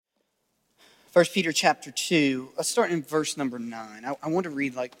First Peter chapter 2, let's start in verse number 9. I want to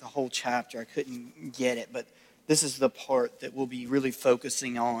read like the whole chapter. I couldn't get it, but this is the part that we'll be really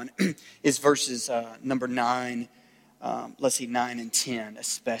focusing on is verses number 9, 9 and 10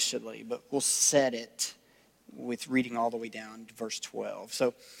 especially. But we'll set it with reading all the way down to verse 12.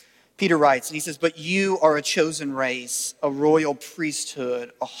 So Peter writes, and he says, "But you are a chosen race, a royal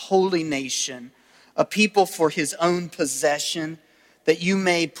priesthood, a holy nation, a people for his own possession, that you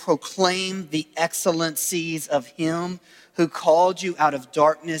may proclaim the excellencies of him who called you out of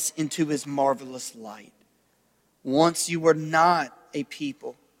darkness into his marvelous light. Once you were not a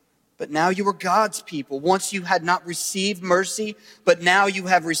people, but now you are God's people. Once you had not received mercy, but now you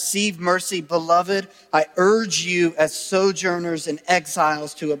have received mercy. Beloved, I urge you as sojourners and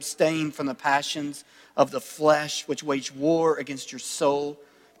exiles to abstain from the passions of the flesh, which wage war against your soul.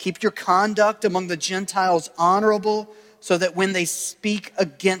 Keep your conduct among the Gentiles honorable, so that when they speak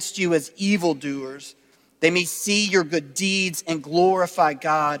against you as evildoers, they may see your good deeds and glorify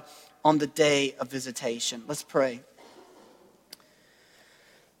God on the day of visitation." Let's pray.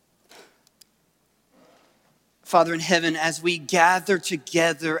 Father in heaven, as we gather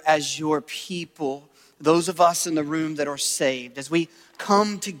together as your people, those of us in the room that are saved, as we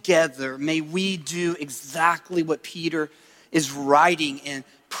come together, may we do exactly what Peter is writing and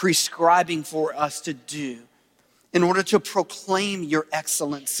prescribing for us to do. In order to proclaim your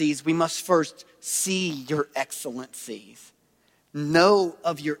excellencies, we must first see your excellencies, know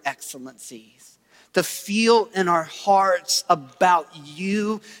of your excellencies, to feel in our hearts about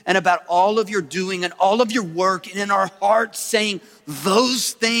you and about all of your doing and all of your work, and in our hearts saying,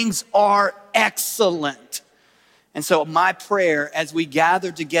 those things are excellent. And so my prayer as we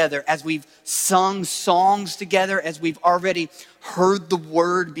gather together, as we've sung songs together, as we've already heard the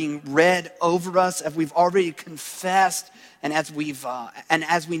word being read over us, as we've already confessed, and as we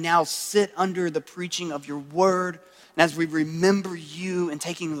now sit under the preaching of your word, and as we remember you and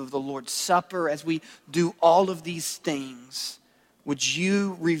taking of the Lord's Supper, as we do all of these things, would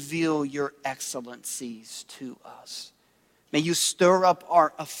you reveal your excellencies to us? May you stir up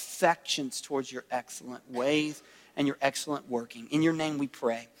our affections towards your excellent ways and your excellent working. In your name we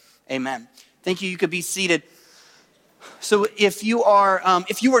pray. Amen. Thank you. You could be seated. So if you are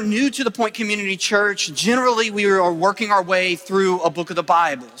new to the Point Community Church, generally we are working our way through a book of the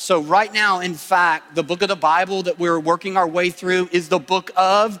Bible. So right now, in fact, the book of the Bible that we're working our way through is the book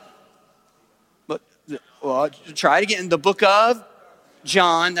of, try it again, the book of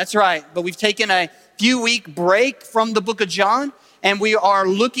John. That's right. But we've taken a few week break from the book of John. And we are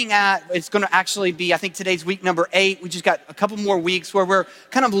looking at, it's going to actually be, I think today's week number 8. We just got a couple more weeks where we're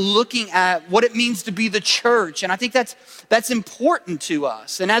kind of looking at what it means to be the church. And I think that's important to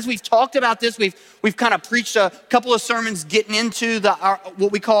us. And as we've talked about this, we've kind of preached a couple of sermons getting into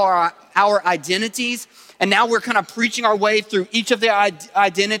what we call our identities. And now we're kind of preaching our way through each of the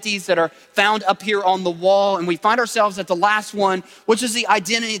identities that are found up here on the wall. And we find ourselves at the last one, which is the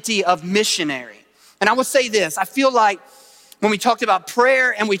identity of missionary. And I will say this, I feel like when we talked about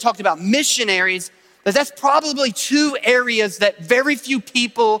prayer and we talked about missionaries, that's probably two areas that very few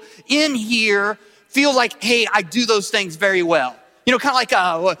people in here feel like, hey, I do those things very well. You know, kind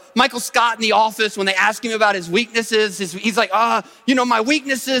of like Michael Scott in The Office, when they ask him about his weaknesses, he's like, my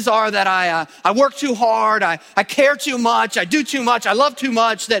weaknesses are that I work too hard, I care too much, I do too much, I love too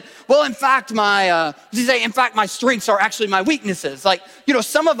much, in fact, my strengths are actually my weaknesses. Like,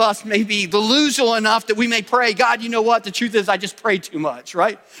 some of us may be delusional enough that we may pray, God, you know what? The truth is I just pray too much,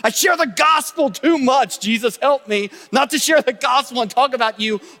 right? I share the gospel too much. Jesus, help me not to share the gospel and talk about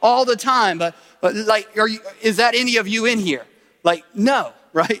you all the time. But like, is that any of you in here? Like, no,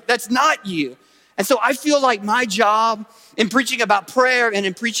 right? That's not you. And so I feel like my job in preaching about prayer and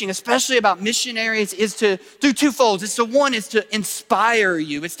in preaching especially about missionaries is to do twofold. One is to inspire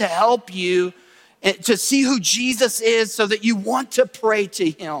you. It's to help you to see who Jesus is so that you want to pray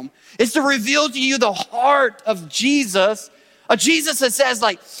to him. It's to reveal to you the heart of Jesus, a Jesus that says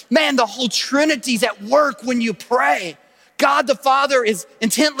like, man, the whole Trinity's at work when you pray. God the Father is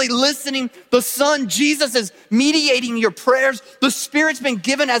intently listening. The Son, Jesus, is mediating your prayers. The Spirit's been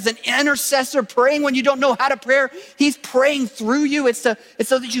given as an intercessor, praying when you don't know how to pray. He's praying through you. It's so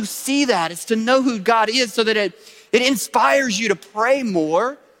that you see that. It's to know who God is so that it inspires you to pray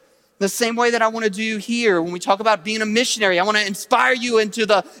more. The same way that I want to do here when we talk about being a missionary. I want to inspire you into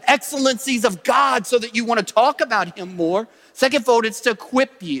the excellencies of God so that you want to talk about him more. Secondfold, it's to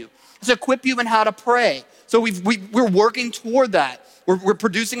equip you. It's to equip you in how to pray. So we're working toward that. We're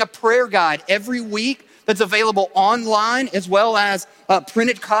producing a prayer guide every week that's available online, as well as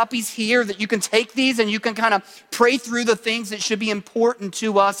printed copies here that you can take these and you can kind of pray through the things that should be important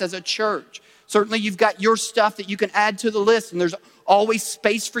to us as a church. Certainly you've got your stuff that you can add to the list, and there's always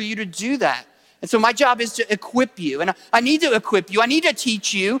space for you to do that. And so my job is to equip you, and I need to equip you. I need to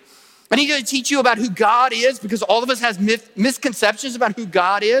teach you. I need to teach you about who God is, because all of us has misconceptions about who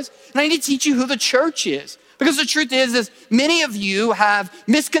God is. And I need to teach you who the church is. Because the truth is many of you have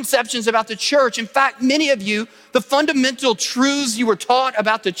misconceptions about the church. In fact, many of you, the fundamental truths you were taught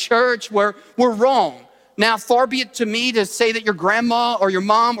about the church were wrong. Now, far be it to me to say that your grandma or your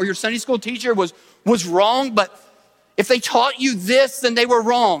mom or your Sunday school teacher was wrong, but if they taught you this, then they were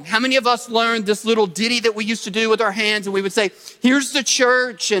wrong. How many of us learned this little ditty that we used to do with our hands, and we would say, here's the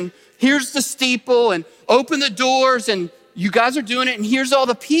church, and here's the steeple, and open the doors, and you guys are doing it, and here's all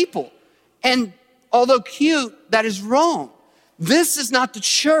the people. And although cute, that is wrong. This is not the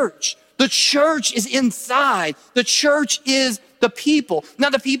church. The church is inside. The church is the people. Now,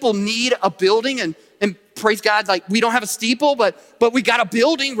 the people need a building, and praise God, like we don't have a steeple, but we got a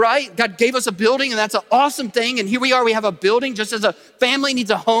building, right? God gave us a building, and that's an awesome thing. And here we are, we have a building. Just as a family needs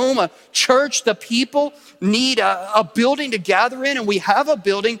a home, a church, the people need a building to gather in, and we have a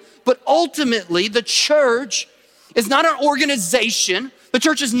building. But ultimately, the church is not an organization. The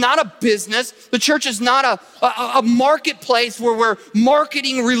church is not a business. The church is not a marketplace where we're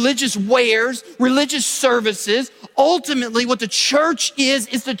marketing religious wares, religious services. Ultimately, what the church is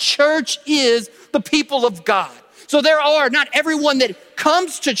the church is the people of God. So not everyone that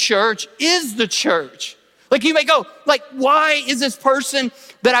comes to church is the church. Like you may go, like, why is this person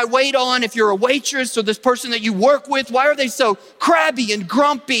that I wait on, if you're a waitress, or this person that you work with, why are they so crabby and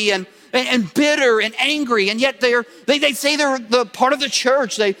grumpy and bitter and angry? And yet they say they're the part of the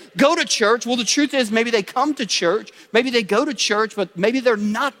church. They go to church. Well, the truth is maybe they come to church, maybe they go to church, but maybe they're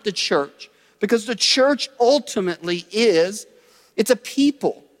not the church. Because the church ultimately it's a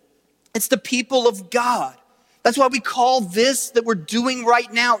people. It's the people of God. That's why we call this that we're doing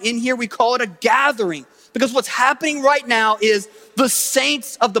right now in here, we call it a gathering. Because what's happening right now is the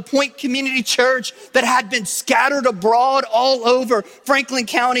saints of the Point Community Church that had been scattered abroad all over Franklin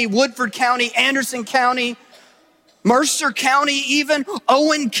County, Woodford County, Anderson County, Mercer County, even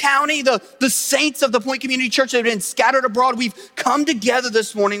Owen County, the saints of the Point Community Church that have been scattered abroad. We've come together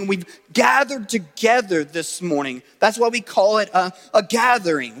this morning. We've gathered together this morning. That's why we call it a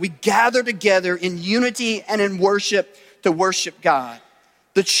gathering. We gather together in unity and in worship to worship God.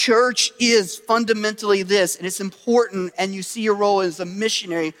 The church is fundamentally this, and it's important, and you see your role as a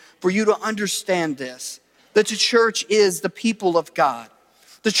missionary for you to understand this, that the church is the people of God.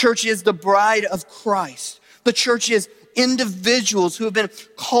 The church is the bride of Christ. The church is individuals who have been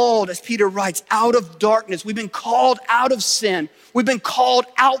called, as Peter writes, out of darkness. We've been called out of sin. We've been called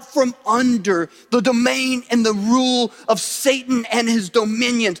out from under the domain and the rule of Satan and his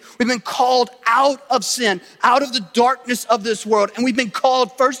dominions. We've been called out of sin, out of the darkness of this world. And we've been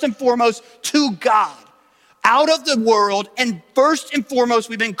called first and foremost to God. Out of the world, and first and foremost,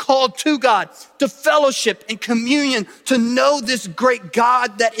 we've been called to God, to fellowship and communion, to know this great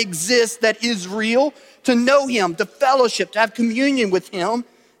God that exists, that is real, to know him, to fellowship, to have communion with him.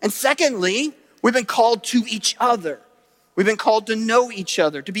 And secondly, we've been called to each other. We've been called to know each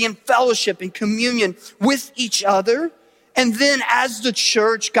other, to be in fellowship and communion with each other. And then as the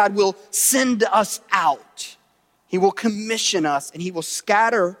church, God will send us out. He will commission us, and he will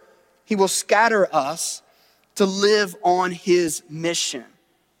scatter us to live on his mission.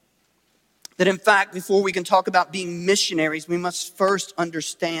 That in fact, before we can talk about being missionaries, we must first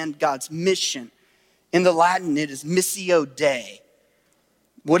understand God's mission. In the Latin, it is missio Dei.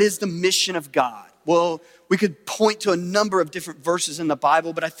 What is the mission of God? Well, we could point to a number of different verses in the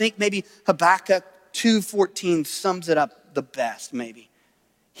Bible, but I think maybe Habakkuk 2:14 sums it up the best, maybe.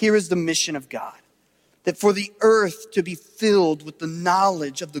 Here is the mission of God, that for the earth to be filled with the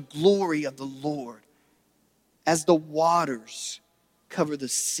knowledge of the glory of the Lord, as the waters cover the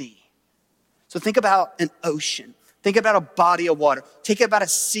sea. So think about an ocean. Think about a body of water. Think about a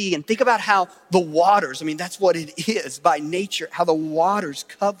sea, and think about how the waters, that's what it is by nature, how the waters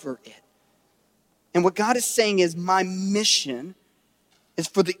cover it. And what God is saying is, my mission is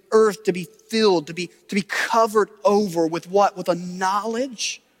for the earth to be filled, to be covered over with what? With a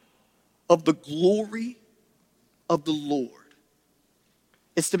knowledge of the glory of the Lord.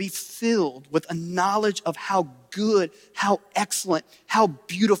 It's to be filled with a knowledge of how good, how excellent, how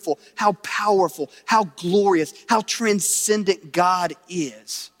beautiful, how powerful, how glorious, how transcendent God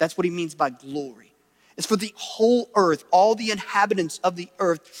is. That's what he means by glory. It's for the whole earth, all the inhabitants of the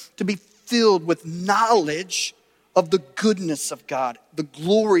earth, to be filled with knowledge of the goodness of God, the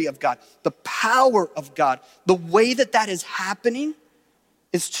glory of God, the power of God. The way that is happening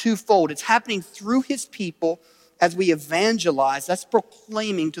is twofold. It's happening through his people, as we evangelize, that's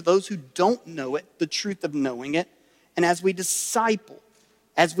proclaiming to those who don't know it, the truth of knowing it. And as we disciple,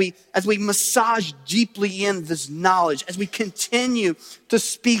 as we massage deeply in this knowledge, as we continue to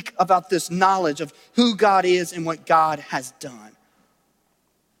speak about this knowledge of who God is and what God has done.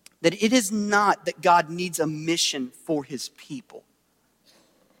 That it is not that God needs a mission for his people,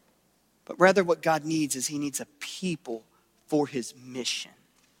 but rather what God needs is he needs a people for his mission.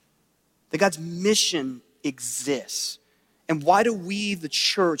 That God's mission exists. And why do we, the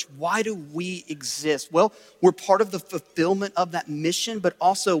church, why do we exist? Well, we're part of the fulfillment of that mission, but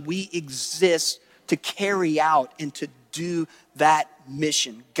also we exist to carry out and to do that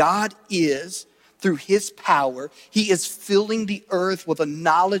mission. God is, through his power, he is filling the earth with a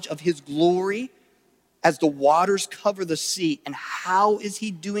knowledge of his glory as the waters cover the sea. And how is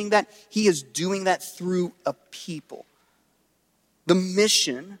he doing that? He is doing that through a people. The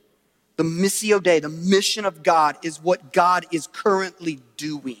mission, the Missio Dei, the mission of God is what God is currently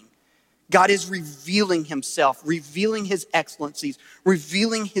doing. God is revealing himself, revealing his excellencies,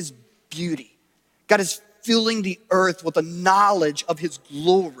 revealing his beauty. God is filling the earth with a knowledge of his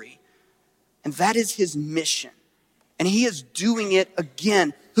glory. And that is his mission. And he is doing it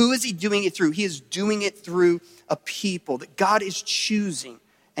again. Who is he doing it through? He is doing it through a people that God is choosing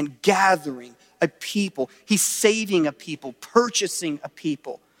and gathering a people. He's saving a people, purchasing a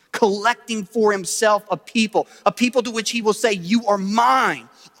people, collecting for himself a people to which he will say, you are mine.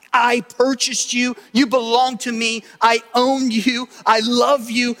 I purchased you. You belong to me. I own you. I love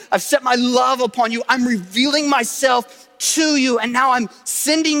you. I've set my love upon you. I'm revealing myself to you. And now I'm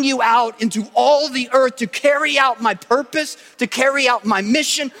sending you out into all the earth to carry out my purpose, to carry out my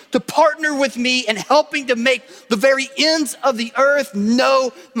mission, to partner with me in helping to make the very ends of the earth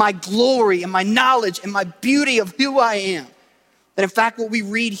know my glory and my knowledge and my beauty of who I am. That in fact, what we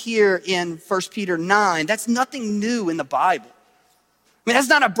read here in 1 Peter 9, that's nothing new in the Bible. I mean, that's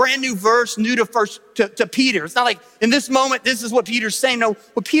not a brand new verse new to Peter. It's not like in this moment, this is what Peter's saying. No,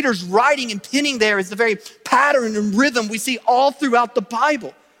 what Peter's writing and penning there is the very pattern and rhythm we see all throughout the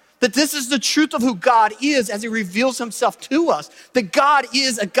Bible. That this is the truth of who God is as he reveals himself to us. That God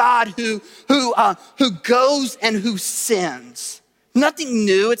is a God who goes and who sins. Nothing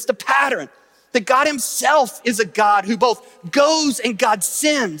new, it's the pattern. That God himself is a God who both goes and God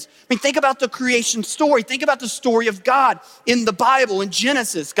sins. I mean, think about the creation story. Think about the story of God in the Bible. In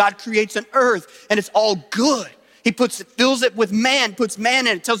Genesis, God creates an earth and it's all good. He fills it with man, puts man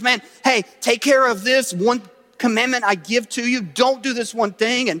in it, tells man, hey, take care of this one commandment I give to you. Don't do this one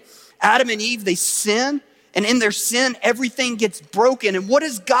thing. And Adam and Eve, they sin. And in their sin, everything gets broken. And what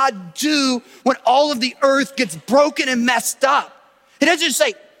does God do when all of the earth gets broken and messed up? He doesn't just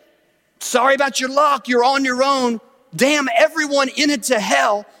say, sorry about your luck, you're on your own. Damn everyone in it to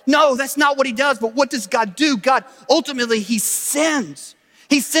hell. No, that's not what he does. But what does God do? God, ultimately, he sends.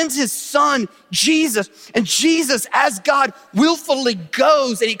 He sends his son, Jesus. And Jesus, as God, willfully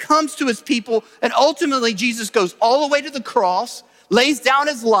goes and he comes to his people. And ultimately, Jesus goes all the way to the cross, lays down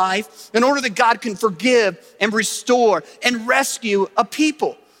his life in order that God can forgive and restore and rescue a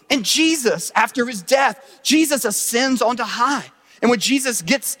people. And Jesus, after his death, Jesus ascends onto high. And when Jesus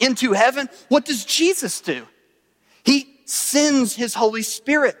gets into heaven, what does Jesus do? He sends his Holy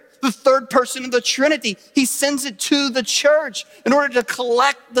Spirit, the third person of the Trinity. He sends it to the church in order to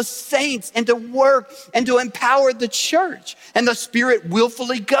collect the saints and to work and to empower the church. And the Spirit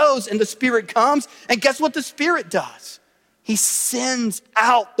willfully goes and the Spirit comes. And guess what the Spirit does? He sends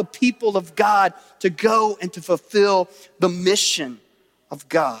out the people of God to go and to fulfill the mission of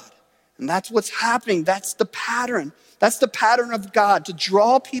God. And that's what's happening. That's the pattern. That's the pattern of God, to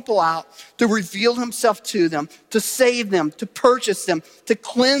draw people out, to reveal himself to them, to save them, to purchase them, to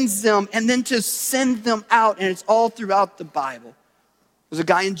cleanse them, and then to send them out. And it's all throughout the Bible. There's a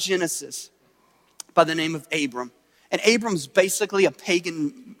guy in Genesis by the name of Abram. And Abram's basically a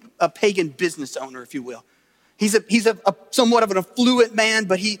pagan business owner, if you will. He's a somewhat of an affluent man,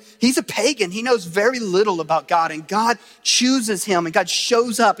 but he's a pagan. He knows very little about God, and God chooses him, and God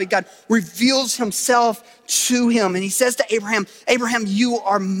shows up, and God reveals himself to him. And he says to Abraham, Abraham, you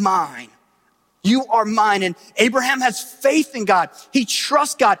are mine. You are mine. And Abraham has faith in God. He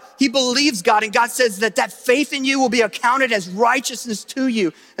trusts God. He believes God. And God says that faith in you will be accounted as righteousness to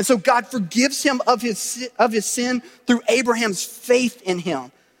you. And so God forgives him of his sin through Abraham's faith in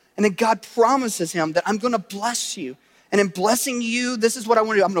him. And then God promises him that I'm going to bless you. And in blessing you, this is what I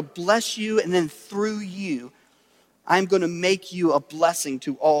want to do. I'm going to bless you. And then through you, I'm going to make you a blessing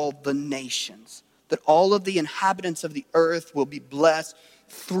to all the nations. That all of the inhabitants of the earth will be blessed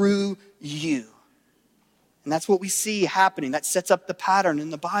through you. And that's what we see happening. That sets up the pattern in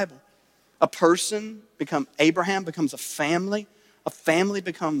the Bible. A person Abraham becomes a family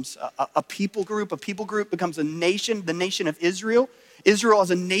becomes a people group becomes a nation, the nation of Israel. Israel as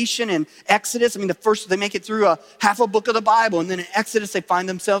a nation in Exodus, they make it through half a book of the Bible, and then in Exodus they find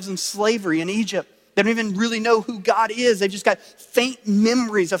themselves in slavery in Egypt. They don't even really know who God is. They've just got faint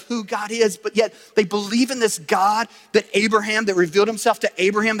memories of who God is, but yet they believe in this God that revealed himself to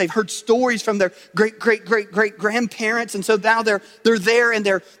Abraham. They've heard stories from their great-great-great-great-grandparents, and so now they're there and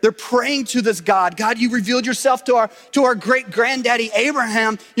they're praying to this God. God, you revealed yourself to our great-granddaddy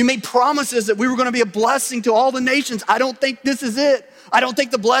Abraham. You made promises that we were gonna be a blessing to all the nations. I don't think this is it. I don't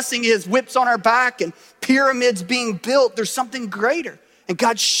think the blessing is whips on our back and pyramids being built. There's something greater. And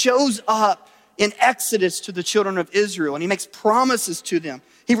God shows up in Exodus to the children of Israel, and he makes promises to them.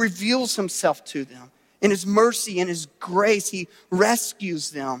 He reveals himself to them. In his mercy and his grace, he rescues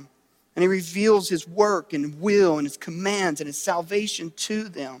them, and he reveals his work and will and his commands and his salvation to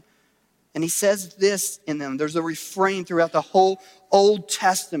them. And he says this in them. There's a refrain throughout the whole Old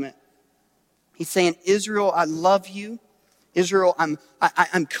Testament. He's saying, Israel, I love you. Israel, I'm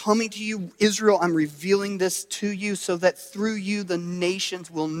coming to you. Israel, I'm revealing this to you so that through you the nations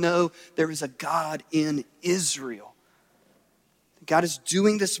will know there is a God in Israel. God is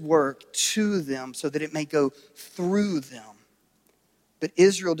doing this work to them so that it may go through them. But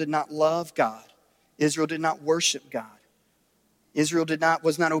Israel did not love God. Israel did not worship God. Israel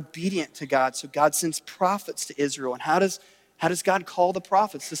was not obedient to God, so God sends prophets to Israel. And how does God call the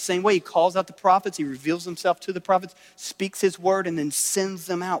prophets? The same way he calls out the prophets, he reveals himself to the prophets, speaks his word, and then sends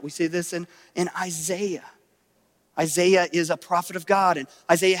them out. We see this in Isaiah. Isaiah is a prophet of God, and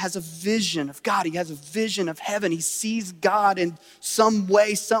Isaiah has a vision of God. He has a vision of heaven. He sees God in some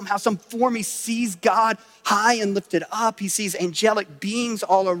way, somehow, some form. He sees God high and lifted up. He sees angelic beings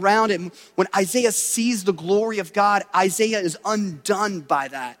all around him. When Isaiah sees the glory of God, Isaiah is undone by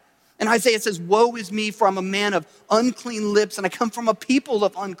that. And Isaiah says, woe is me, for I'm a man of unclean lips, and I come from a people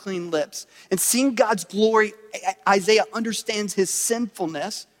of unclean lips. And seeing God's glory, Isaiah understands his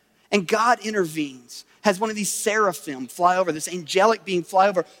sinfulness, and God intervenes. Has one of these seraphim fly over, this angelic being fly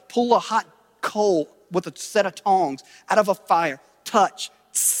over, pull a hot coal with a set of tongs out of a fire, touch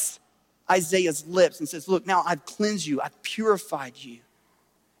Isaiah's lips and says, look, now I've cleansed you, I've purified you.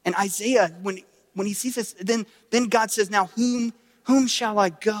 And Isaiah, when he sees this, then God says, now whom shall I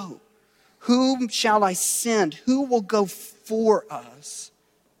go? Whom shall I send? Who will go for us?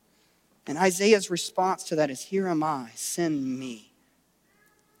 And Isaiah's response to that is, here am I, send me.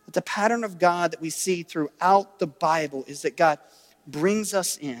 But the pattern of God that we see throughout the Bible is that God brings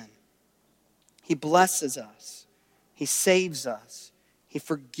us in. He blesses us. He saves us. He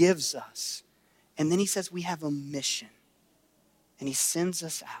forgives us. And then he says we have a mission. And he sends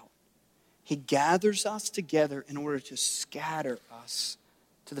us out. He gathers us together in order to scatter us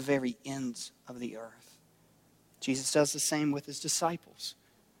to the very ends of the earth. Jesus does the same with his disciples.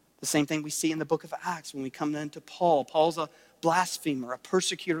 The same thing we see in the book of Acts when we come into Paul. Paul's a blasphemer, a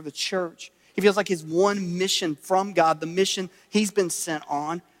persecutor of the church. He feels like his one mission from God, the mission he's been sent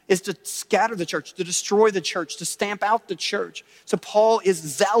on, is to scatter the church, to destroy the church, to stamp out the church. So Paul is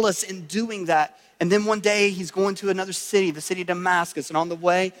zealous in doing that. And then one day he's going to another city, the city of Damascus. And on the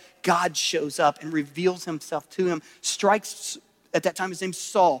way, God shows up and reveals himself to him, at that time his name's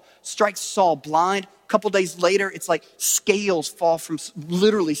Saul, strikes Saul blind. A couple days later, it's like scales fall from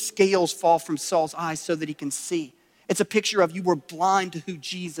Saul's eyes so that he can see. It's a picture of you were blind to who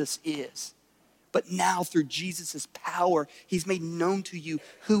Jesus is. But now through Jesus' power, he's made known to you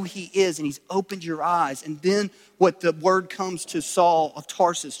who he is, and he's opened your eyes. And then what the word comes to Saul of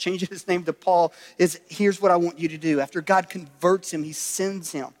Tarsus, changing his name to Paul, is here's what I want you to do. After God converts him, he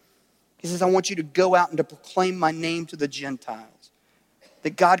sends him. He says, I want you to go out and to proclaim my name to the Gentiles.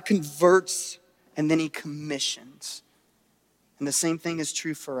 That God converts and then he commissions. And the same thing is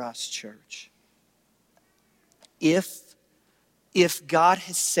true for us, church. If God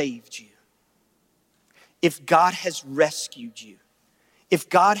has saved you, if God has rescued you, if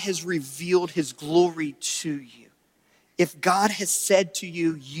God has revealed his glory to you, if God has said to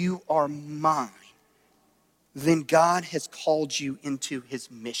you, you are mine, then God has called you into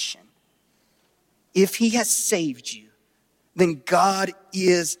his mission. If he has saved you, then God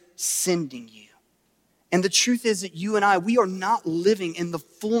is sending you. And the truth is that you and I, we are not living in the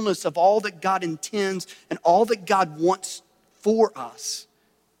fullness of all that God intends and all that God wants for us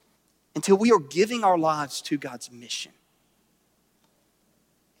until we are giving our lives to God's mission.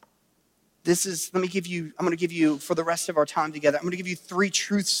 I'm going to give you, for the rest of our time together, I'm going to give you three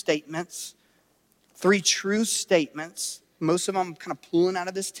truth statements. Most of them I'm kind of pulling out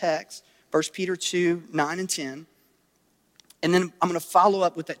of this text, 1 Peter 2, 9 and 10. And then I'm going to follow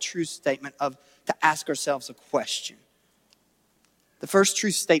up with that truth statement of to ask ourselves a question. The first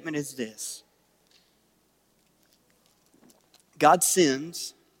truth statement is this: God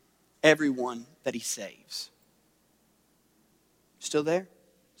sends everyone that he saves. Still there?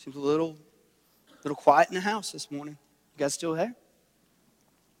 Seems a little quiet in the house this morning. You guys still there?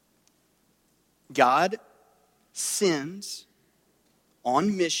 God sends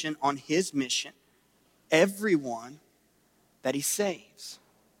on mission, on his mission, everyone that he saves.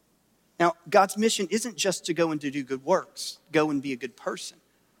 Now, God's mission isn't just to go and to do good works, go and be a good person.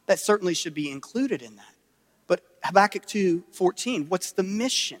 That certainly should be included in that. But Habakkuk 2:14, what's the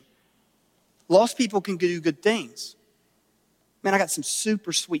mission? Lost people can do good things. Man, I got some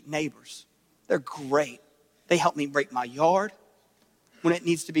super sweet neighbors. They're great. They help me rake my yard when it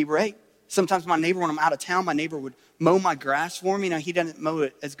needs to be raked. Sometimes my neighbor, when I'm out of town, my neighbor would mow my grass for me. Now, he doesn't mow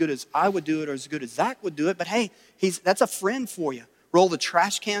it as good as I would do it or as good as Zach would do it. But hey, that's a friend for you. Roll the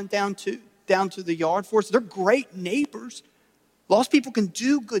trash can down to the yard for us. They're great neighbors. Lost people can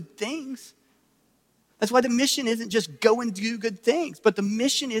do good things. That's why the mission isn't just go and do good things, but the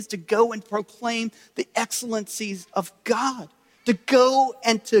mission is to go and proclaim the excellencies of God. To go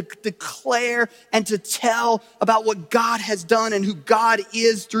and to declare and to tell about what God has done and who God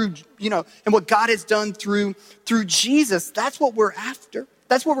is through, and what God has done through Jesus. That's what we're after.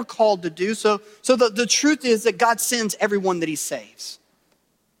 That's what we're called to do. So the truth is that God sends everyone that he saves.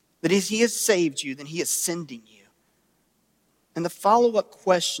 That if he has saved you, then he is sending you. And the follow-up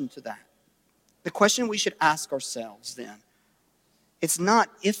question to that, the question we should ask ourselves then, it's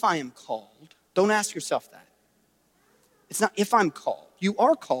not if I am called. Don't ask yourself that. It's not if I'm called. You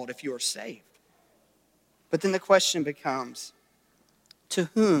are called if you are saved. But then the question becomes, to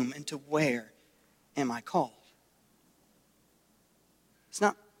whom and to where am I called? It's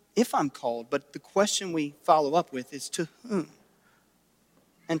not if I'm called, but the question we follow up with is to whom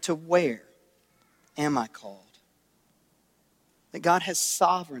and to where am I called? That God has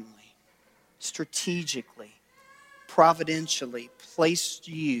sovereignly, strategically, providentially placed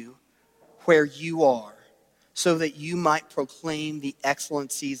you where you are, so that you might proclaim the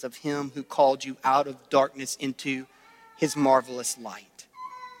excellencies of him who called you out of darkness into his marvelous light.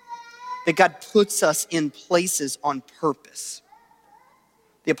 That God puts us in places on purpose.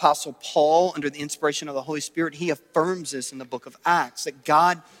 The Apostle Paul, under the inspiration of the Holy Spirit, he affirms this in the book of Acts, that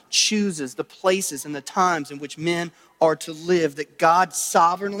God chooses the places and the times in which men are to live, that God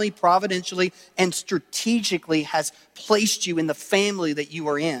sovereignly, providentially, and strategically has placed you in the family that you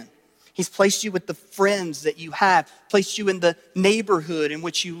are in. He's placed you with the friends that you have, placed you in the neighborhood in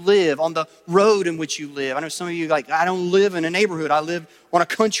which you live, on the road in which you live. I know some of you are like, I don't live in a neighborhood. I live on a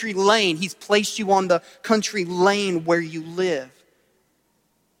country lane. He's placed you on the country lane where you live,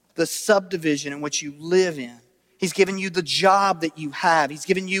 the subdivision in which you live in. He's given you the job that you have. He's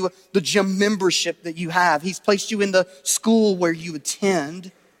given you the gym membership that you have. He's placed you in the school where you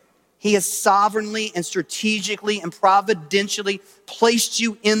attend. He has sovereignly and strategically and providentially placed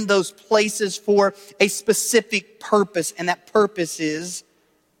you in those places for a specific purpose. And that purpose is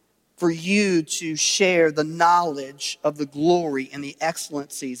for you to share the knowledge of the glory and the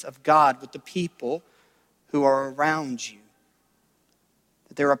excellencies of God with the people who are around you.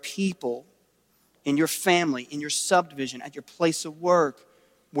 That there are people in your family, in your subdivision, at your place of work,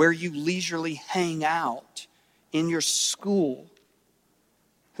 where you leisurely hang out, in your school,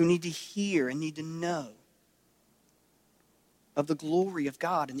 who need to hear and need to know of the glory of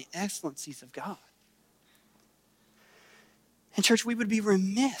God and the excellencies of God. And church, we would be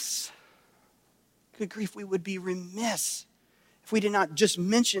remiss. Good grief, we would be remiss if we did not just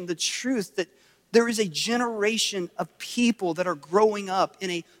mention the truth that there is a generation of people that are growing up in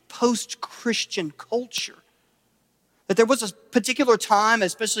a post-Christian culture. That there was a particular time,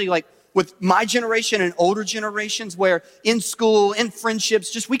 especially like with my generation and older generations, where in school, in friendships,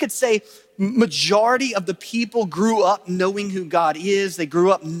 just we could say majority of the people grew up knowing who God is. They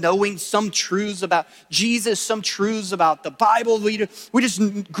grew up knowing some truths about Jesus, some truths about the Bible. We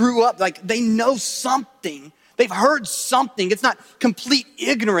just grew up like they know something. They've heard something. It's not complete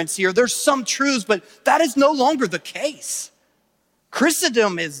ignorance here. There's some truths, but that is no longer the case.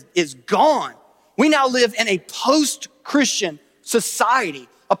 Christendom is gone. We now live in a post-Christian society.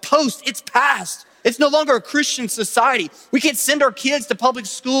 It's past. It's no longer a Christian society. We can't send our kids to public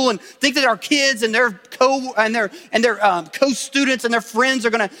school and think that our kids and their co-students and their friends are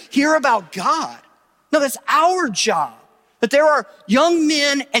going to hear about God. No, that's our job. That there are young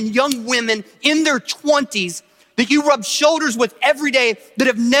men and young women in their 20s that you rub shoulders with every day that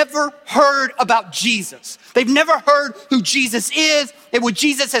have never heard about Jesus. They've never heard who Jesus is and what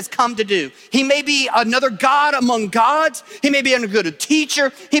Jesus has come to do. He may be another God among gods. He may be a good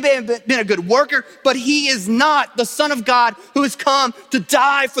teacher. He may have been a good worker, but he is not the Son of God who has come to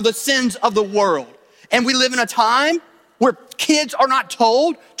die for the sins of the world. And we live in a time where kids are not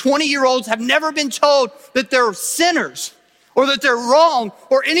told, 20-year-olds have never been told that they're sinners or that they're wrong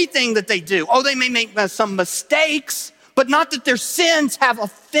or anything that they do. Oh, they may make some mistakes, but not that their sins have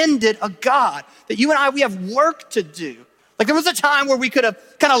offended a God. That you and I, we have work to do. Like there was a time where we could have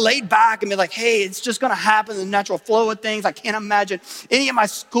kind of laid back and be like, hey, it's just gonna happen in the natural flow of things. I can't imagine any of my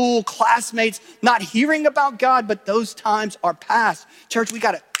school classmates not hearing about God, but those times are past. Church,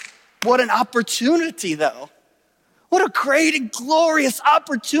 what an opportunity though. What a great and glorious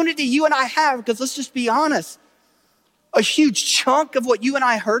opportunity you and I have, because let's just be honest. A huge chunk of what you and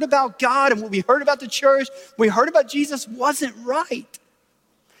I heard about God and what we heard about the church, we heard about Jesus wasn't right.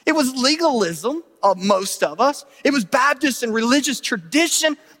 It was legalism of most of us. It was Baptist and religious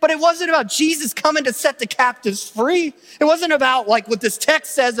tradition, but it wasn't about Jesus coming to set the captives free. It wasn't about like what this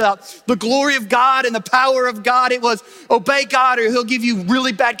text says about the glory of God and the power of God. It was obey God or he'll give you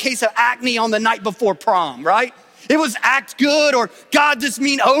really bad case of acne on the night before prom, right? It was act good or God, this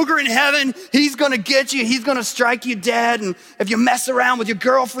mean ogre in heaven, he's gonna get you, he's gonna strike you dead. And if you mess around with your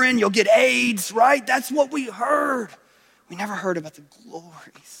girlfriend, you'll get AIDS, right? That's what we heard. We never heard about the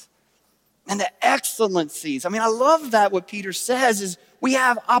glories and the excellencies. I mean, I love that what Peter says is we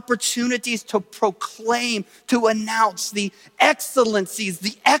have opportunities to proclaim, to announce the excellencies,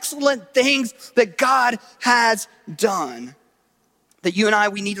 the excellent things that God has done. That you and I,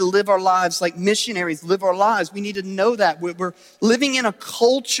 we need to live our lives like missionaries live our lives. We need to know that. We're living in a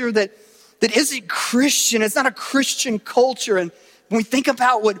culture that isn't Christian. It's not a Christian culture. And when we think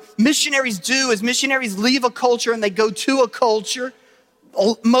about what missionaries do, as missionaries leave a culture and they go to a culture,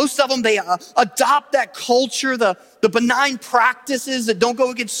 most of them, they adopt that culture, the benign practices that don't go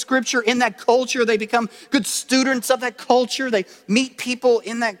against scripture in that culture. They become good students of that culture. They meet people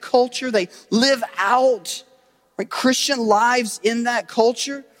in that culture. They live out Christian lives in that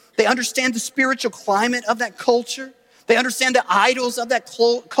culture. They understand the spiritual climate of that culture. They understand the idols of that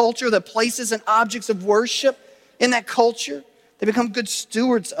culture, the places and objects of worship in that culture. They become good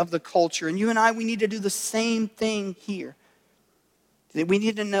stewards of the culture. And you and I, we need to do the same thing here. We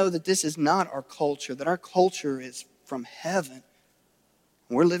need to know that this is not our culture, that our culture is from heaven.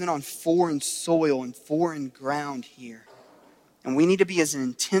 We're living on foreign soil and foreign ground here. And we need to be as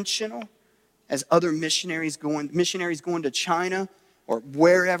intentional as other missionaries going to China or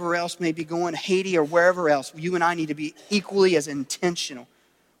wherever else may be going, Haiti or wherever else. You and I need to be equally as intentional.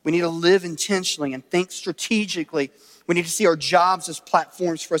 We need to live intentionally and think strategically. We need to see our jobs as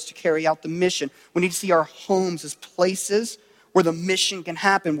platforms for us to carry out the mission. We need to see our homes as places where the mission can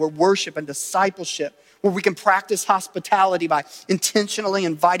happen, where worship and discipleship, where we can practice hospitality by intentionally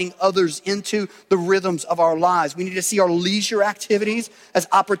inviting others into the rhythms of our lives. We need to see our leisure activities as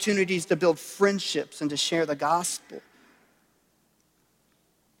opportunities to build friendships and to share the gospel.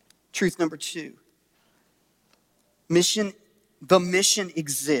 Truth number 2, the mission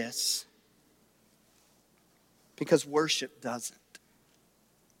exists because worship doesn't.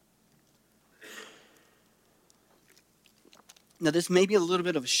 Now, this may be a little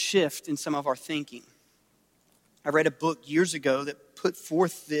bit of a shift in some of our thinking. I read a book years ago that put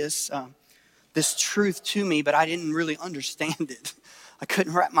forth this truth to me, but I didn't really understand it. I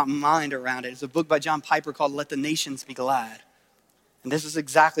couldn't wrap my mind around it. It's a book by John Piper called Let the Nations Be Glad. And this is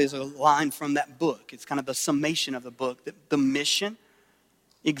exactly as a line from that book. It's kind of the summation of the book, that the mission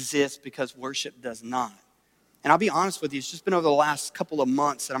exists because worship does not. And I'll be honest with you, it's just been over the last couple of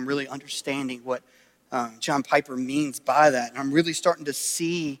months that I'm really understanding what John Piper means by that. And I'm really starting to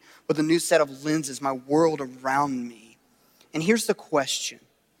see with a new set of lenses my world around me. And here's the question.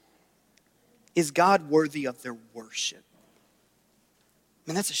 Is God worthy of their worship?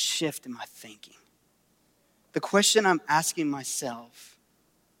 Man, that's a shift in my thinking. The question I'm asking myself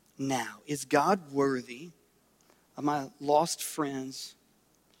now, is God worthy of my lost friends,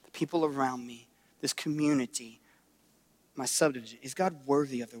 the people around me, this community, my subdivision? Is God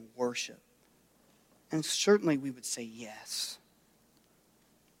worthy of their worship? And certainly we would say yes.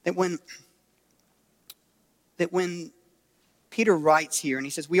 That when Peter writes here and he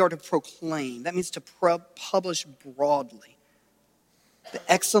says we are to proclaim, that means to publish broadly the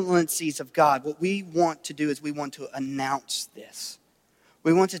excellencies of God. What we want to do is we want to announce this.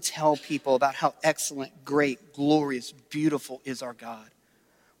 We want to tell people about how excellent, great, glorious, beautiful is our God.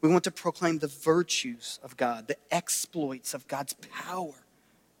 We want to proclaim the virtues of God, the exploits of God's power.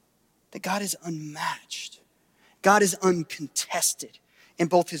 That God is unmatched. God is uncontested in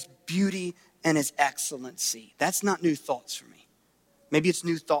both his beauty and his excellency. That's not new thoughts for me. Maybe it's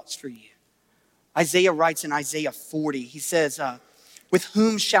new thoughts for you. Isaiah writes in Isaiah 40, he says, with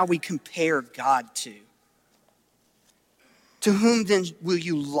whom shall we compare God to? To whom then will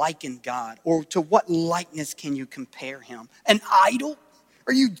you liken God? Or to what likeness can you compare him? An idol?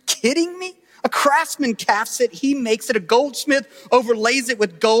 Are you kidding me? A craftsman casts it, he makes it. A goldsmith overlays it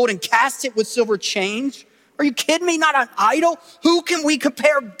with gold and casts it with silver change. Are you kidding me? Not an idol? Who can we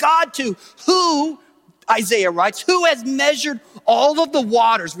compare God to? Who, Isaiah writes, who has measured all of the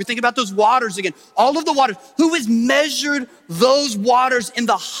waters? We think about those waters again. All of the waters. Who has measured those waters in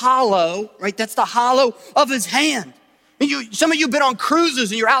the hollow, right? That's the hollow of his hand. And some of you have been on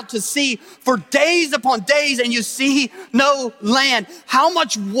cruises and you're out to sea for days upon days and you see no land. How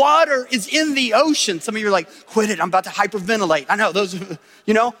much water is in the ocean? Some of you are like, quit it, I'm about to hyperventilate. I know, those,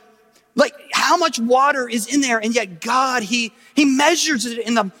 like how much water is in there, and yet God, he measures it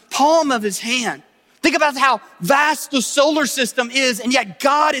in the palm of his hand. Think about how vast the solar system is, and yet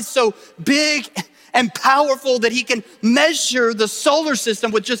God is so big and powerful that he can measure the solar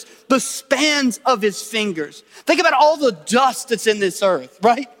system with just the spans of his fingers. Think about all the dust that's in this earth,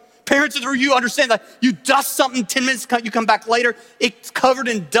 right? Parents, you understand that you dust something, 10 minutes, you come back later, it's covered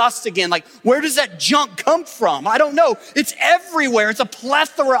in dust again. Like, where does that junk come from? I don't know. It's everywhere. It's a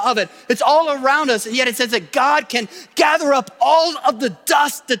plethora of it. It's all around us. And yet it says that God can gather up all of the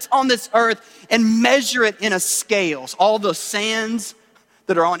dust that's on this earth and measure it in a scales. All the sands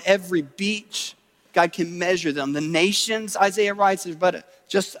that are on every beach, God can measure them. The nations, Isaiah writes, is but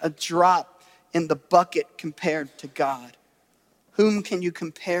just a drop in the bucket compared to God. Whom can you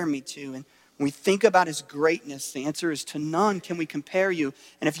compare me to? And when we think about his greatness, the answer is to none can we compare you.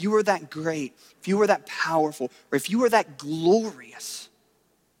 And if you were that great, if you were that powerful, or if you were that glorious,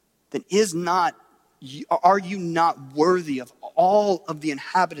 then are you not worthy of all of the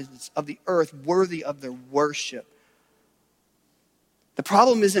inhabitants of the earth, worthy of their worship? The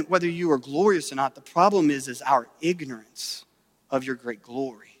problem isn't whether you are glorious or not. The problem is our ignorance of your great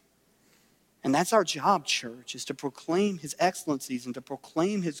glory. And that's our job, church, is to proclaim his excellencies and to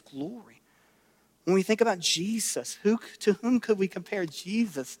proclaim his glory. When we think about Jesus, to whom could we compare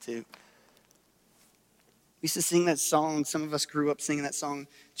Jesus to? We used to sing that song. Some of us grew up singing that song,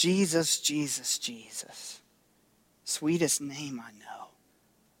 Jesus, Jesus, Jesus. Sweetest name I know.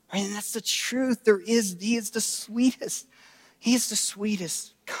 Right? And that's the truth. He is the sweetest. He is the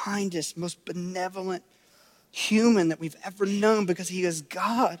sweetest, kindest, most benevolent human that we've ever known because he is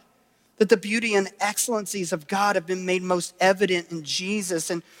God. That the beauty and excellencies of God have been made most evident in Jesus.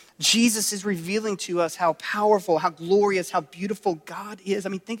 And Jesus is revealing to us how powerful, how glorious, how beautiful God is. I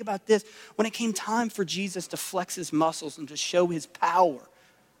mean, think about this. When it came time for Jesus to flex his muscles and to show his power,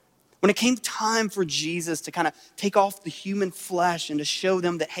 when it came time for Jesus to kind of take off the human flesh and to show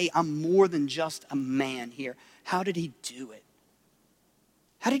them that, hey, I'm more than just a man here, how did he do it?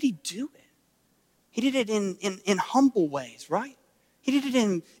 How did he do it? He did it in humble ways, right? He did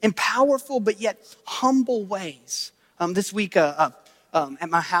it in powerful but yet humble ways. This week at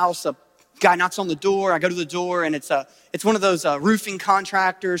my house, a guy knocks on the door. I go to the door, and it's one of those roofing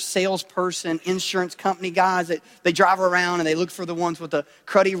contractors, salesperson, insurance company guys that they drive around and they look for the ones with the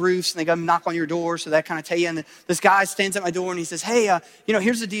cruddy roofs, and they go knock on your door, so that kind of tell you. And this guy stands at my door and he says, hey,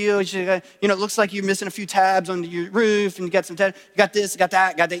 here's the deal. It looks like you're missing a few tabs on your roof, and you got you got this, got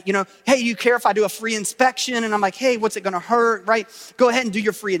that, hey, you care if I do a free inspection? And I'm like, hey, what's it gonna hurt, right? Go ahead and do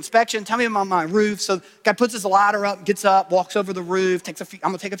your free inspection. Tell me about my roof. So the guy puts his ladder up, gets up, walks over the roof, I'm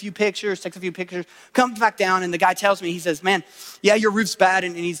gonna take a few pictures, comes back down, and the guy tells me, he says, man, yeah, your roof's bad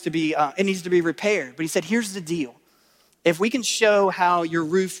and it needs to be repaired. But he said, here's the deal. If we can show how your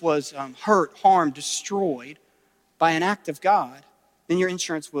roof was hurt, harmed, destroyed by an act of God, then your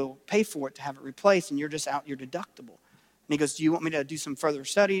insurance will pay for it to have it replaced, and you're just out your deductible. And he goes, do you want me to do some further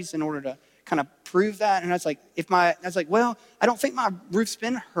studies in order to kind of prove that? And I was like, well, I don't think my roof's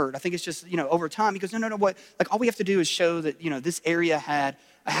been hurt. I think it's just, over time. He goes, no, what? Like, all we have to do is show that, this area had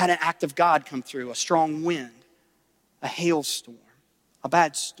an act of God come through, a strong wind, a hailstorm, a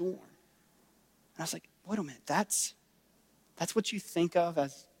bad storm. And I was like, wait a minute, that's what you think of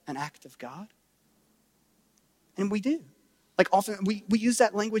as an act of God? And we do. Like, often we use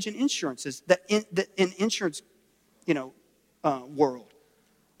that language in insurances, that in insurance, world,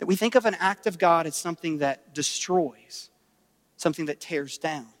 that we think of an act of God as something that destroys, something that tears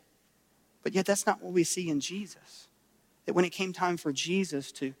down. But yet that's not what we see in Jesus. That when it came time for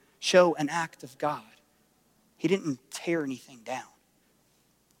Jesus to show an act of God, he didn't tear anything down.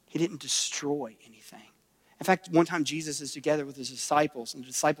 He didn't destroy anything. In fact, one time Jesus is together with his disciples, and the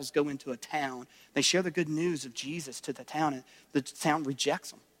disciples go into a town. They share the good news of Jesus to the town, and the town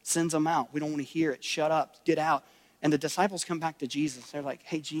rejects them, sends them out. We don't want to hear it. Shut up. Get out. And the disciples come back to Jesus. They're like,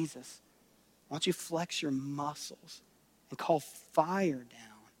 hey, Jesus, why don't you flex your muscles and call fire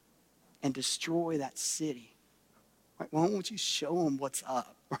down and destroy that city? Right? Why don't you show them what's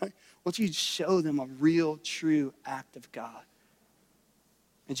up? Right? Why don't you show them a real, true act of God?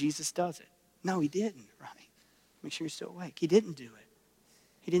 And Jesus does it. No, he didn't, right? Make sure you're still awake. He didn't do it.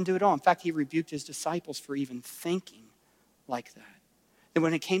 He didn't do it at all. In fact, he rebuked his disciples for even thinking like that. And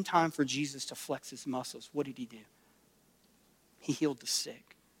when it came time for Jesus to flex his muscles, what did he do? He healed the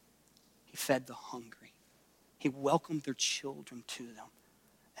sick. He fed the hungry. He welcomed their children to them.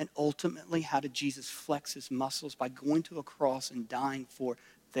 And ultimately, how did Jesus flex his muscles? By going to a cross and dying for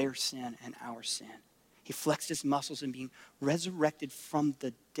their sin and our sin. He flexed his muscles and being resurrected from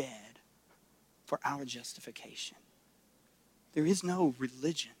the dead for our justification. There is no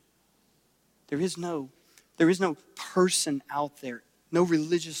religion. There is no person out there, no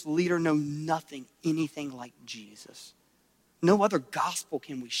religious leader, no nothing, anything like Jesus. No other gospel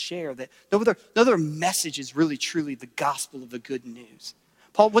can we share. That no other message is really truly the gospel of the good news.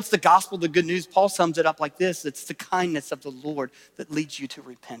 Paul, what's the gospel of the good news? Paul sums it up like this: it's the kindness of the Lord that leads you to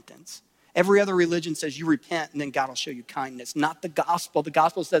repentance. Every other religion says you repent and then God will show you kindness. Not the gospel. The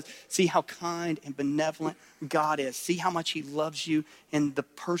gospel says, see how kind and benevolent God is. See how much he loves you in the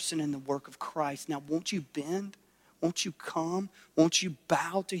person and the work of Christ. Now, won't you bend? Won't you come? Won't you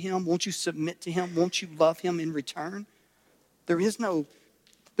bow to him? Won't you submit to him? Won't you love him in return? There is no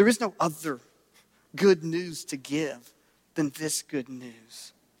other good news to give than this good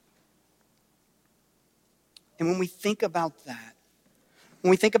news. And when we think about that, when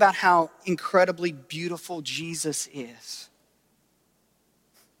we think about how incredibly beautiful Jesus is,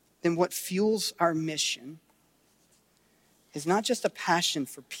 then what fuels our mission is not just a passion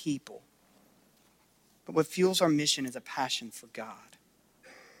for people, but what fuels our mission is a passion for God.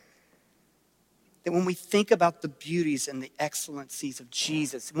 That when we think about the beauties and the excellencies of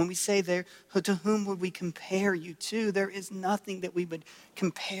Jesus, when we say there, to whom would we compare you to? There is nothing that we would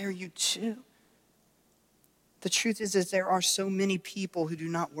compare you to. The truth is there are so many people who do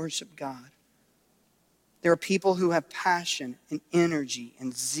not worship God. There are people who have passion and energy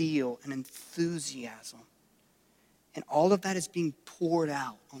and zeal and enthusiasm. And all of that is being poured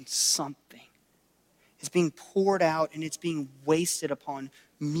out on something. It's being poured out and it's being wasted upon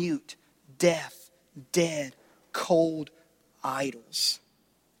mute, deaf, dead, cold idols.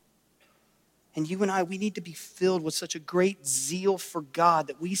 And you and I, we need to be filled with such a great zeal for God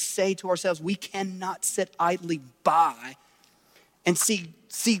that we say to ourselves, we cannot sit idly by and see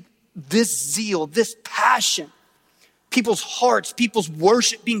this zeal, this passion, people's hearts, people's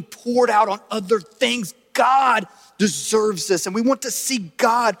worship being poured out on other things. God deserves this, and we want to see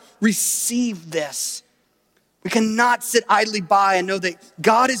God receive this. We cannot sit idly by and know that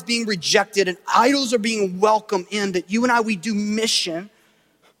God is being rejected and idols are being welcomed in, that you and I, we do mission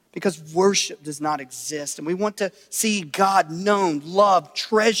because worship does not exist. And we want to see God known, loved,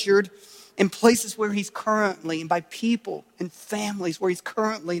 treasured in places where he's currently, and by people and families where he's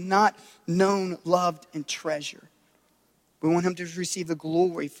currently not known, loved, and treasured. We want him to receive the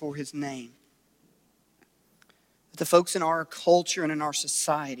glory for his name. The folks in our culture and in our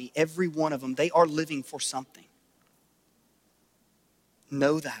society, every one of them, they are living for something.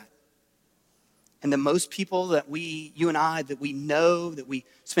 Know that. And the most people that you and I, that we know, that we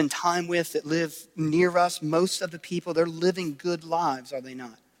spend time with, that live near us, most of the people, they're living good lives, are they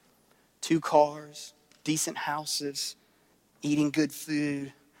not? 2 cars, decent houses, eating good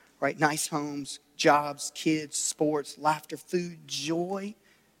food, right? Nice homes, jobs, kids, sports, laughter, food, joy.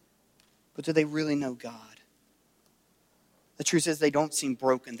 But do they really know God? The truth is they don't seem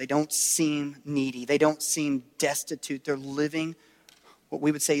broken. They don't seem needy. They don't seem destitute. They're living what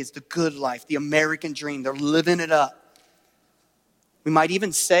we would say is the good life, the American dream. They're living it up. We might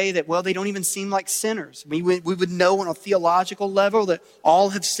even say that, well, they don't even seem like sinners. We would know on a theological level that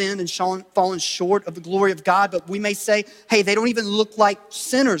all have sinned and fallen short of the glory of God, but we may say, hey, they don't even look like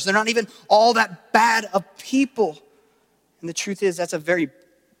sinners. They're not even all that bad of people. And the truth is that's a very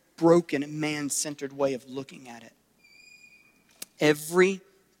broken and man-centered way of looking at it. Every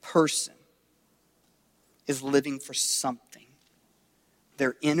person is living for something.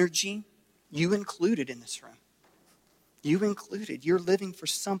 Their energy, you included in this room. You included. You're living for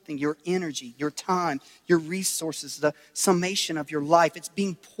something. Your energy, your time, your resources, the summation of your life, it's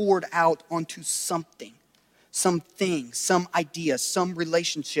being poured out onto something, something, some idea, some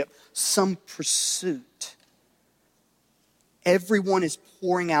relationship, some pursuit. Everyone is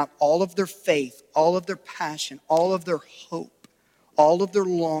pouring out all of their faith, all of their passion, all of their hope, all of their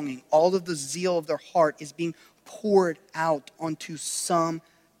longing, all of the zeal of their heart is being poured out onto something.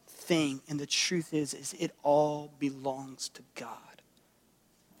 And the truth is it all belongs to God.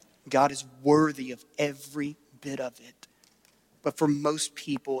 God is worthy of every bit of it. But for most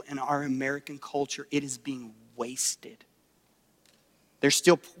people in our American culture, it is being wasted. They're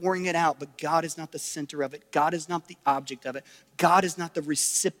still pouring it out, but God is not the center of it. God is not the object of it. God is not the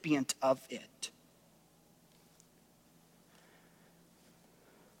recipient of it.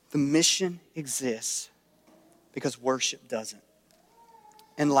 The mission exists because worship doesn't.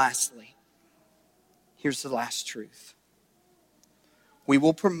 And lastly, here's the last truth. We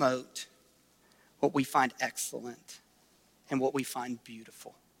will promote what we find excellent and what we find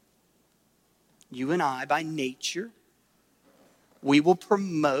beautiful. You and I, by nature, we will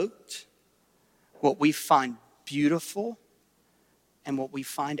promote what we find beautiful and what we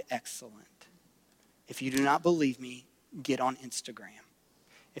find excellent. If you do not believe me, get on Instagram.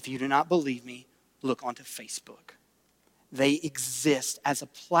 If you do not believe me, look onto Facebook. They exist as a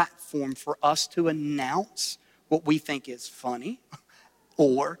platform for us to announce what we think is funny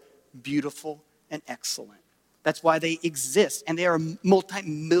or beautiful and excellent. That's why they exist. And they are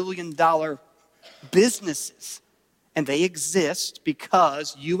multi-million-dollar businesses. And they exist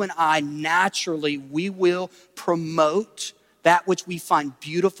because you and I naturally, we will promote that which we find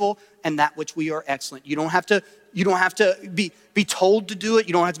beautiful and that which we are excellent. You don't have to be told to do it.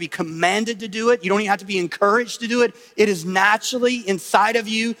 You don't have to be commanded to do it. You don't even have to be encouraged to do it. It is naturally inside of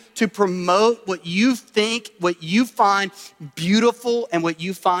you to promote what you think, what you find beautiful and what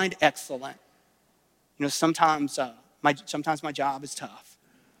you find excellent. You know, sometimes my job is tough.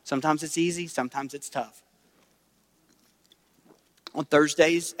 Sometimes it's easy, sometimes it's tough. On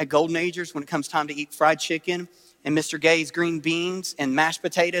Thursdays at Golden Agers, when it comes time to eat fried chicken and Mr. Gay's green beans and mashed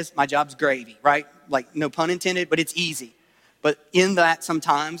potatoes, my job's gravy, right? Like, no pun intended, but it's easy. But in that,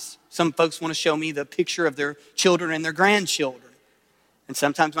 sometimes some folks want to show me the picture of their children and their grandchildren. And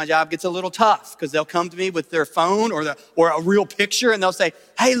sometimes my job gets a little tough because they'll come to me with their phone or a real picture and they'll say,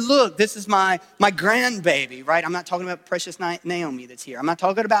 hey, look, this is my grandbaby, right? I'm not talking about precious Naomi that's here. I'm not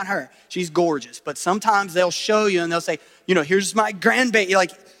talking about her. She's gorgeous. But sometimes they'll show you and they'll say, you know, here's my grandbaby. You're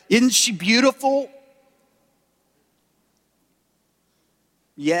like, isn't she beautiful?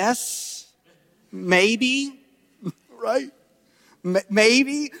 Yes, maybe, right?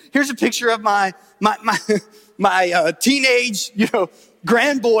 Maybe. Here's a picture of my teenage,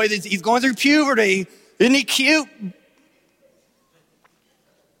 grandboy. He's going through puberty. Isn't he cute?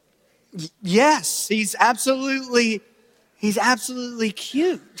 Yes, he's absolutely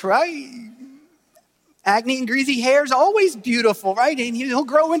cute, right? Acne and greasy hair is always beautiful, right? And he'll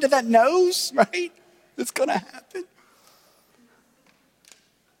grow into that nose, right? It's going to happen.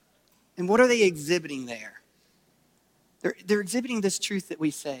 And what are they exhibiting there? They're exhibiting this truth that we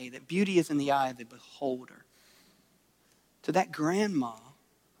say, that beauty is in the eye of the beholder. To that grandma,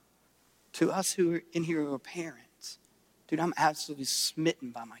 to us who are in here who are parents, dude, I'm absolutely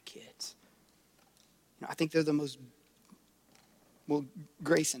smitten by my kids. I think they're the most, well,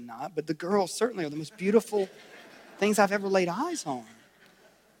 Grayson not, but the girls certainly are the most beautiful things I've ever laid eyes on.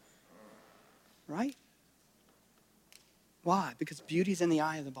 Right? Why? Because beauty's in the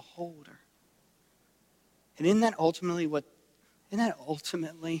eye of the beholder. And isn't that ultimately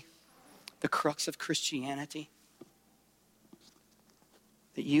the crux of Christianity?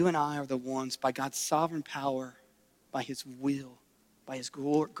 That you and I are the ones, by God's sovereign power, by his will, by his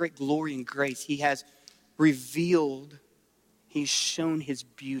great glory and grace, he has revealed, he's shown his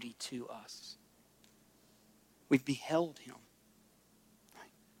beauty to us. We've beheld him.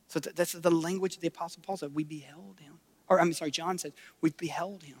 So that's the language the Apostle Paul said. We beheld him. John said, we've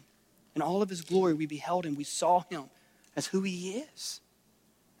beheld him. In all of his glory, we beheld him. We saw him as who he is.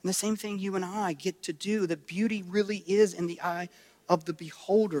 And the same thing you and I get to do. That beauty really is in the eye of the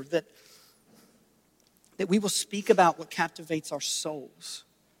beholder. That we will speak about what captivates our souls.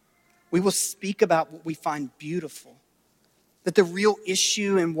 We will speak about what we find beautiful. That the real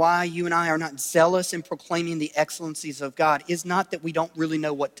issue and why you and I are not zealous in proclaiming the excellencies of God is not that we don't really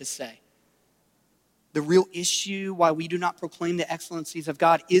know what to say. The real issue why we do not proclaim the excellencies of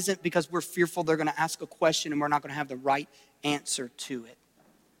God isn't because we're fearful they're going to ask a question and we're not going to have the right answer to it.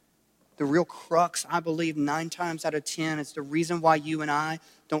 The real crux, I believe, 9 times out of 10, is the reason why you and I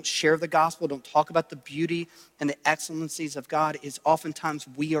don't share the gospel, don't talk about the beauty and the excellencies of God, is oftentimes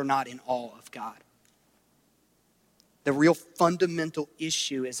we are not in awe of God. The real fundamental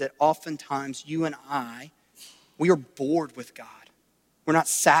issue is that oftentimes you and I, we are bored with God. we're not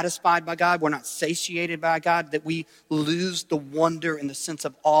satisfied by God, we're not satiated by God, that we lose the wonder and the sense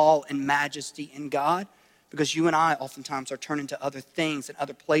of awe and majesty in God, because you and I oftentimes are turning to other things and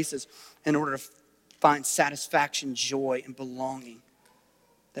other places in order to find satisfaction, joy, and belonging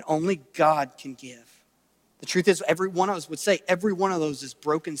that only God can give. The truth is, every one of us would say every one of those is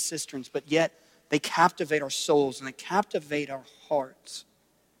broken cisterns, but yet they captivate our souls and they captivate our hearts.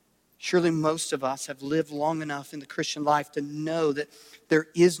 Surely most of us have lived long enough in the Christian life to know that there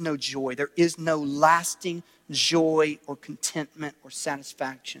is no joy, there is no lasting joy or contentment or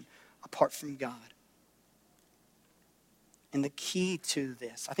satisfaction apart from God. And the key to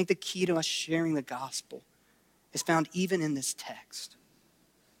this, I think the key to us sharing the gospel is found even in this text.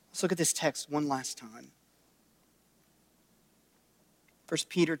 Let's look at this text one last time. 1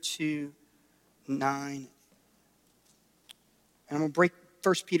 Peter 2, 9. And I'm going to break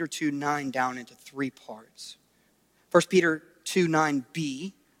 1 Peter 2, 9 down into three parts. 1 Peter 2,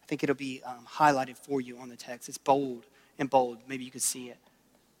 9b, I think it'll be highlighted for you on the text. It's bold and bold. Maybe you can see it.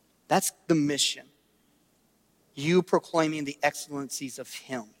 That's the mission. You proclaiming the excellencies of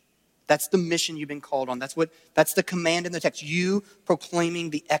him. That's the mission you've been called on. That's the command in the text. You proclaiming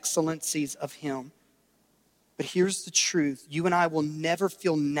the excellencies of him. But here's the truth. You and I will never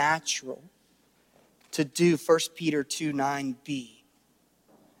feel natural to do 1 Peter 2, 9b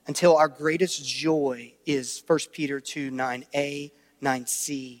until our greatest joy is 1 Peter 2, 9a,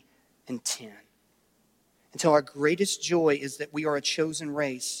 9c, and 10. Until our greatest joy is that we are a chosen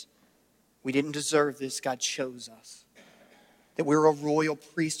race. We didn't deserve this. God chose us. That we're a royal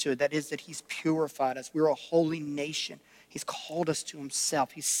priesthood. That is, that he's purified us. We're a holy nation. He's called us to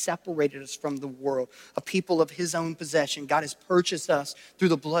himself. He's separated us from the world, a people of his own possession. God has purchased us through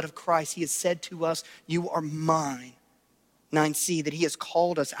the blood of Christ. He has said to us, you are mine. 9c, that he has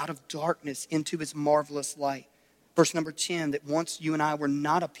called us out of darkness into his marvelous light. Verse number 10, that once you and I were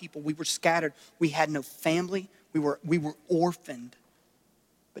not a people, we were scattered. We had no family. We were orphaned.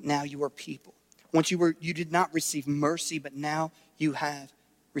 But now you are people. Once you did not receive mercy, but now you have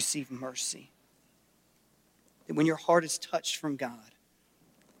received mercy. That when your heart is touched from God,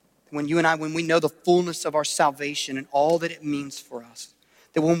 when we know the fullness of our salvation and all that it means for us,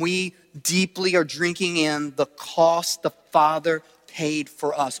 that when we deeply are drinking in the cost the Father paid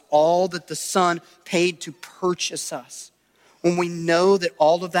for us, all that the Son paid to purchase us, when we know that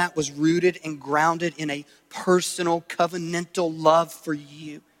all of that was rooted and grounded in a personal covenantal love for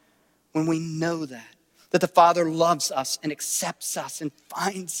you, when we know that the Father loves us and accepts us and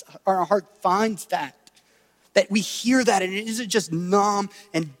our heart finds that we hear that and it isn't just numb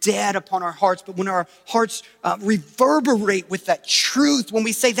and dead upon our hearts, but when our hearts reverberate with that truth, when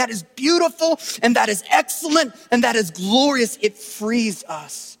we say that is beautiful and that is excellent and that is glorious, it frees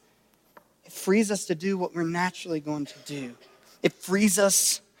us. It frees us to do what we're naturally going to do. It frees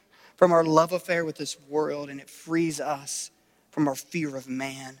us from our love affair with this world, and it frees us from our fear of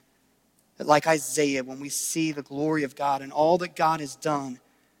man. That like Isaiah, when we see the glory of God and all that God has done,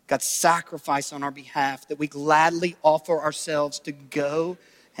 God's sacrifice on our behalf, that we gladly offer ourselves to go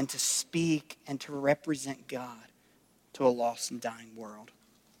and to speak and to represent God to a lost and dying world.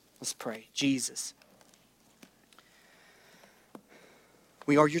 Let's pray. Jesus,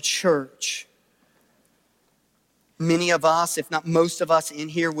 we are your church. Many of us, if not most of us in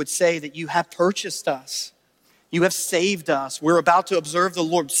here, would say that you have purchased us. You have saved us. We're about to observe the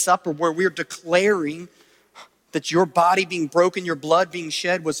Lord's Supper where we're declaring that your body being broken, your blood being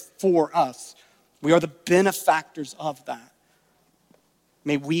shed was for us. We are the benefactors of that.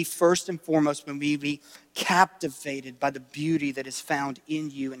 May we first and foremost, when we be captivated by the beauty that is found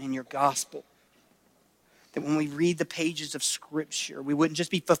in you and in your gospel, that when we read the pages of Scripture, we wouldn't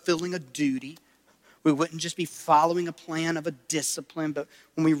just be fulfilling a duty, we wouldn't just be following a plan of a discipline, but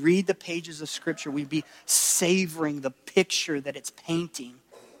when we read the pages of Scripture, we'd be savoring the picture that it's painting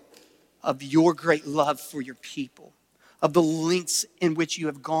of your great love for your people, of the lengths in which you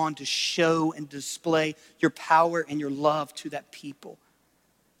have gone to show and display your power and your love to that people.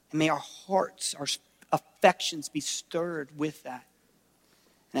 And may our hearts, our affections be stirred with that.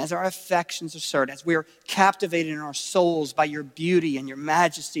 And as our affections are stirred, as we are captivated in our souls by your beauty and your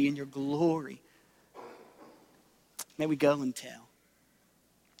majesty and your glory, may we go and tell.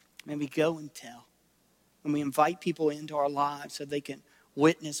 May we go and tell. When we invite people into our lives so they can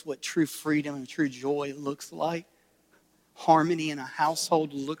witness what true freedom and true joy looks like, harmony in a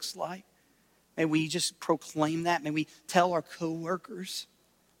household looks like. May we just proclaim that. May we tell our coworkers.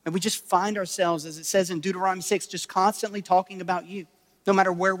 May we just find ourselves, as it says in Deuteronomy 6, just constantly talking about you. No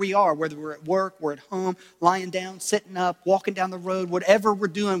matter where we are, whether we're at work, we're at home, lying down, sitting up, walking down the road, whatever we're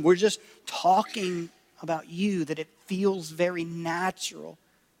doing, we're just talking about you, that it feels very natural.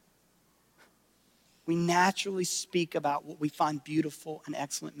 We naturally speak about what we find beautiful and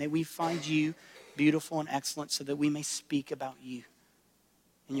excellent. May we find you beautiful and excellent so that we may speak about you.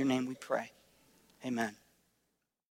 In your name we pray. Amen.